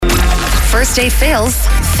first date fails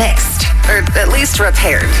fixed, or at least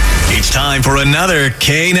repaired. It's time for another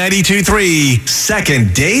K92.3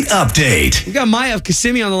 second date update. We got Maya of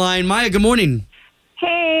Kissimmee on the line. Maya, good morning.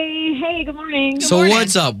 Hey, good morning. So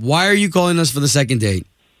what's up? Why are you calling us for the second date?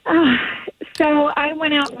 So I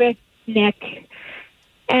went out with Nick,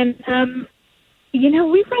 and, we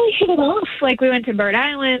really hit it off. Like, we went to Bird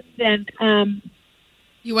Island, and,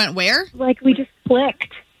 You went where? like, we just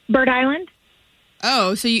clicked. Bird Island?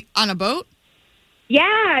 Oh, so you on a boat?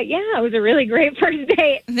 Yeah, it was a really great first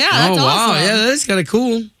date. Yeah, that's wow. awesome. Yeah, that's kind of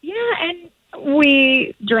cool. Yeah, and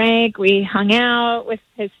we drank, we hung out with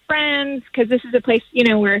his friends, because this is a place,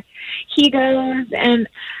 where he goes, and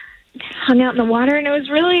hung out in the water, and it was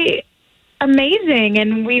really amazing,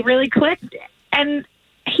 and we really clicked, and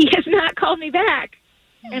he has not called me back,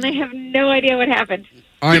 and I have no idea what happened.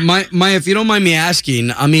 All right, Maya, if you don't mind me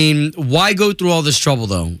asking, why go through all this trouble,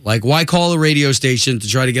 though? Like, why call a radio station to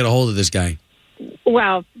try to get a hold of this guy?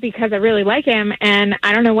 Well, because I really like him, and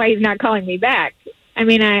I don't know why he's not calling me back. I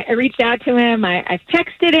mean, I reached out to him, I've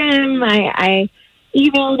texted him, I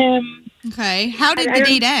emailed him. Okay. How did the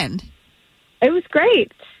date end? It was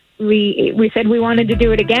great. We said we wanted to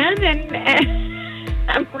do it again, and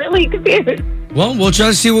I'm really confused. Well, we'll try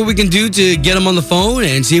to see what we can do to get him on the phone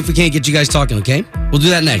and see if we can't get you guys talking, okay? We'll do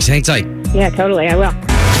that next. Hang tight. Yeah, totally, I will.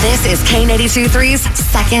 This is K92.3's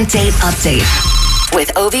second date update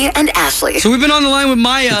with Obie and Ashley. So we've been on the line with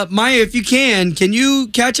Maya. Maya, if you can you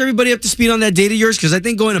catch everybody up to speed on that date of yours? Because I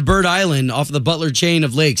think going to Bird Island off of the Butler chain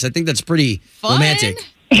of lakes, I think that's pretty romantic.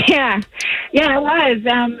 Yeah, it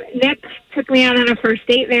was. Nick took me out on a first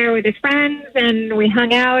date there with his friends, and we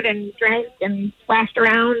hung out and drank and splashed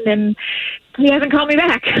around, and he hasn't called me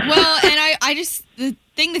back. Well, and I just, the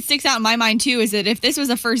thing that sticks out in my mind, too, is that if this was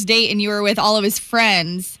a first date and you were with all of his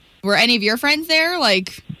friends, were any of your friends there?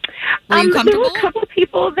 Like, were you comfortable? There were a couple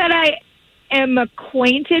people that I am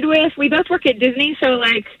acquainted with. We both work at Disney, so,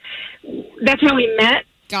 like, that's how we met.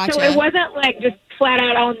 Gotcha. So it wasn't, like, just flat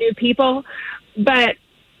out all new people, but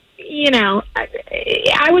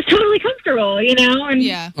I was totally comfortable, and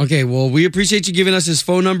Yeah. Okay, well, we appreciate you giving us his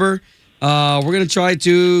phone number. We're going to try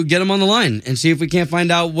to get him on the line and see if we can't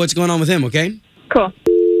find out what's going on with him, okay? Cool.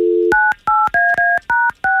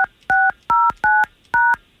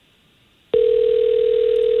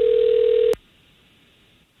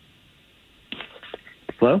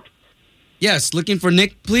 Hello? Yes, looking for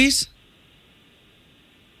Nick, please?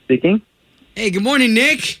 Speaking? Hey, good morning,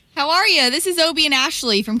 Nick. How are you? This is Obie and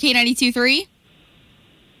Ashley from K92.3.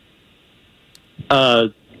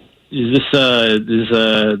 Is this a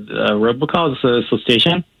robocall? Is this a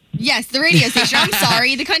station? Yes, the radio station. I'm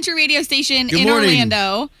sorry. The country radio station Good in morning.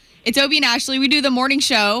 Orlando. It's Obie and Ashley. We do the morning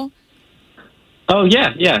show. Oh, yeah.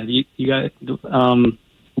 You got,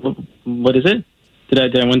 what is it?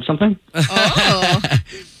 Did I win something? Oh.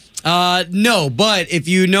 No, but if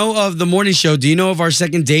you know of the morning show, do you know of our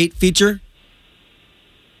second date feature?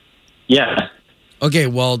 Yeah. Okay,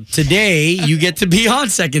 well, today you get to be on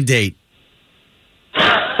second date.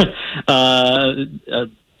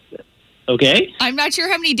 Okay. I'm not sure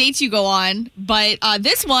how many dates you go on, but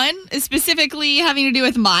this one is specifically having to do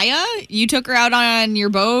with Maya. You took her out on your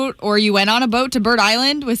boat, or you went on a boat to Bird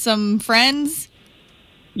Island with some friends.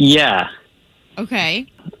 Yeah. Okay.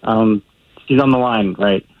 She's on the line,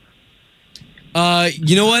 right?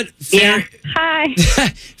 You know what? Yeah. Hi.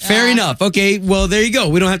 Fair enough. Okay, well, there you go.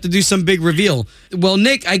 We don't have to do some big reveal. Well,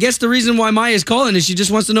 Nick, I guess the reason why Maya's calling is she just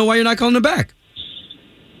wants to know why you're not calling her back.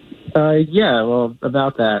 Yeah, well,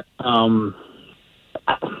 about that. I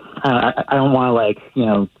don't want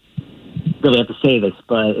to, really have to say this,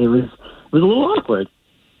 but it was a little awkward.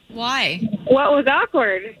 Why? What was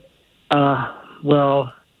awkward?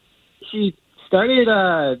 Well, she started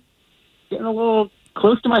getting a little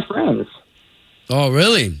close to my friends. Oh,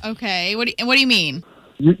 really? Okay. What do you mean?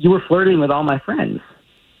 You were flirting with all my friends.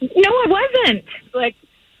 No, I wasn't. Like,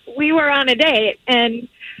 we were on a date and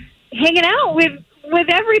hanging out with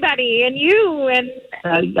everybody and you and...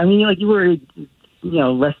 you were,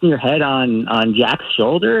 resting your head on Jack's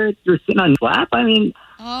shoulder. You were sitting on his lap.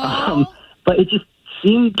 But it just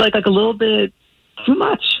seemed like a little bit too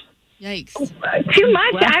much. Yikes. Too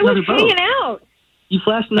much. I was hanging out. You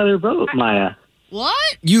flashed another boat, Maya.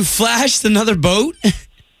 What? You flashed another boat? Isn't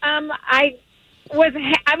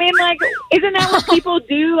that what people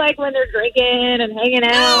do, when they're drinking and hanging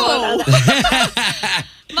out? No.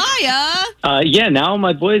 Maya. Yeah, now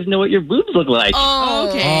my boys know what your boobs look like. Oh,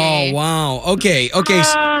 okay. Oh, wow. Okay.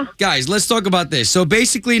 So, guys, let's talk about this. So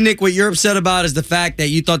basically, Nick, what you're upset about is the fact that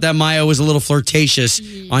you thought that Maya was a little flirtatious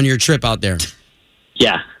on your trip out there.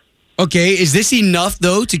 Yeah. Okay, is this enough,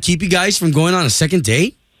 though, to keep you guys from going on a second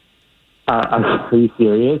date? Are you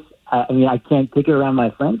serious? I mean, I can't take her around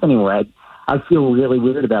my friends anymore. I feel really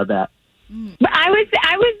weird about that. But I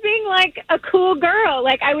was being like a cool girl.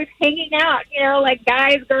 Like I was hanging out, like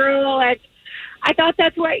guys, girl. Like I thought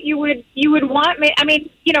that's what you would want me. I mean,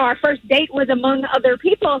 our first date was among other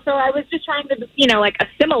people, so I was just trying to, like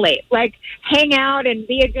assimilate, like hang out and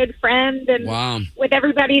be a good friend and with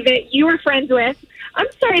everybody that you were friends with. I'm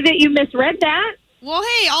sorry that you misread that. Well,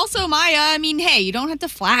 hey, also, Maya, I mean, hey, you don't have to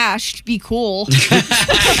flash to be cool.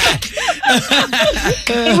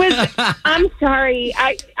 I'm sorry.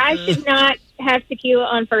 I should not have tequila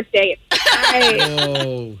on first date.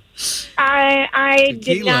 I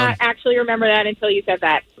did not actually remember that until you said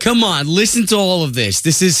that. Come on, listen to all of this.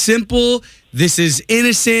 This is simple. This is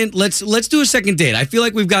innocent. Let's do a second date. I feel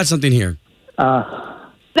like we've got something here.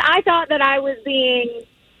 I thought that I was being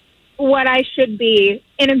what I should be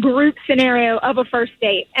in a group scenario of a first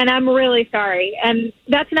date, and I'm really sorry. And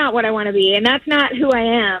that's not what I want to be, and that's not who I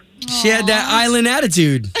am. She had that island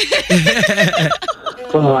attitude.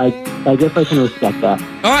 Well, I guess I can respect that.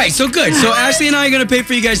 All right, so good. So Ashley and I are going to pay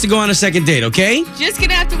for you guys to go on a second date, okay? Just going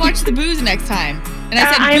to have to watch the booze next time. And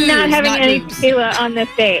I said I'm booze, not having any boobs. tequila on this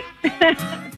date.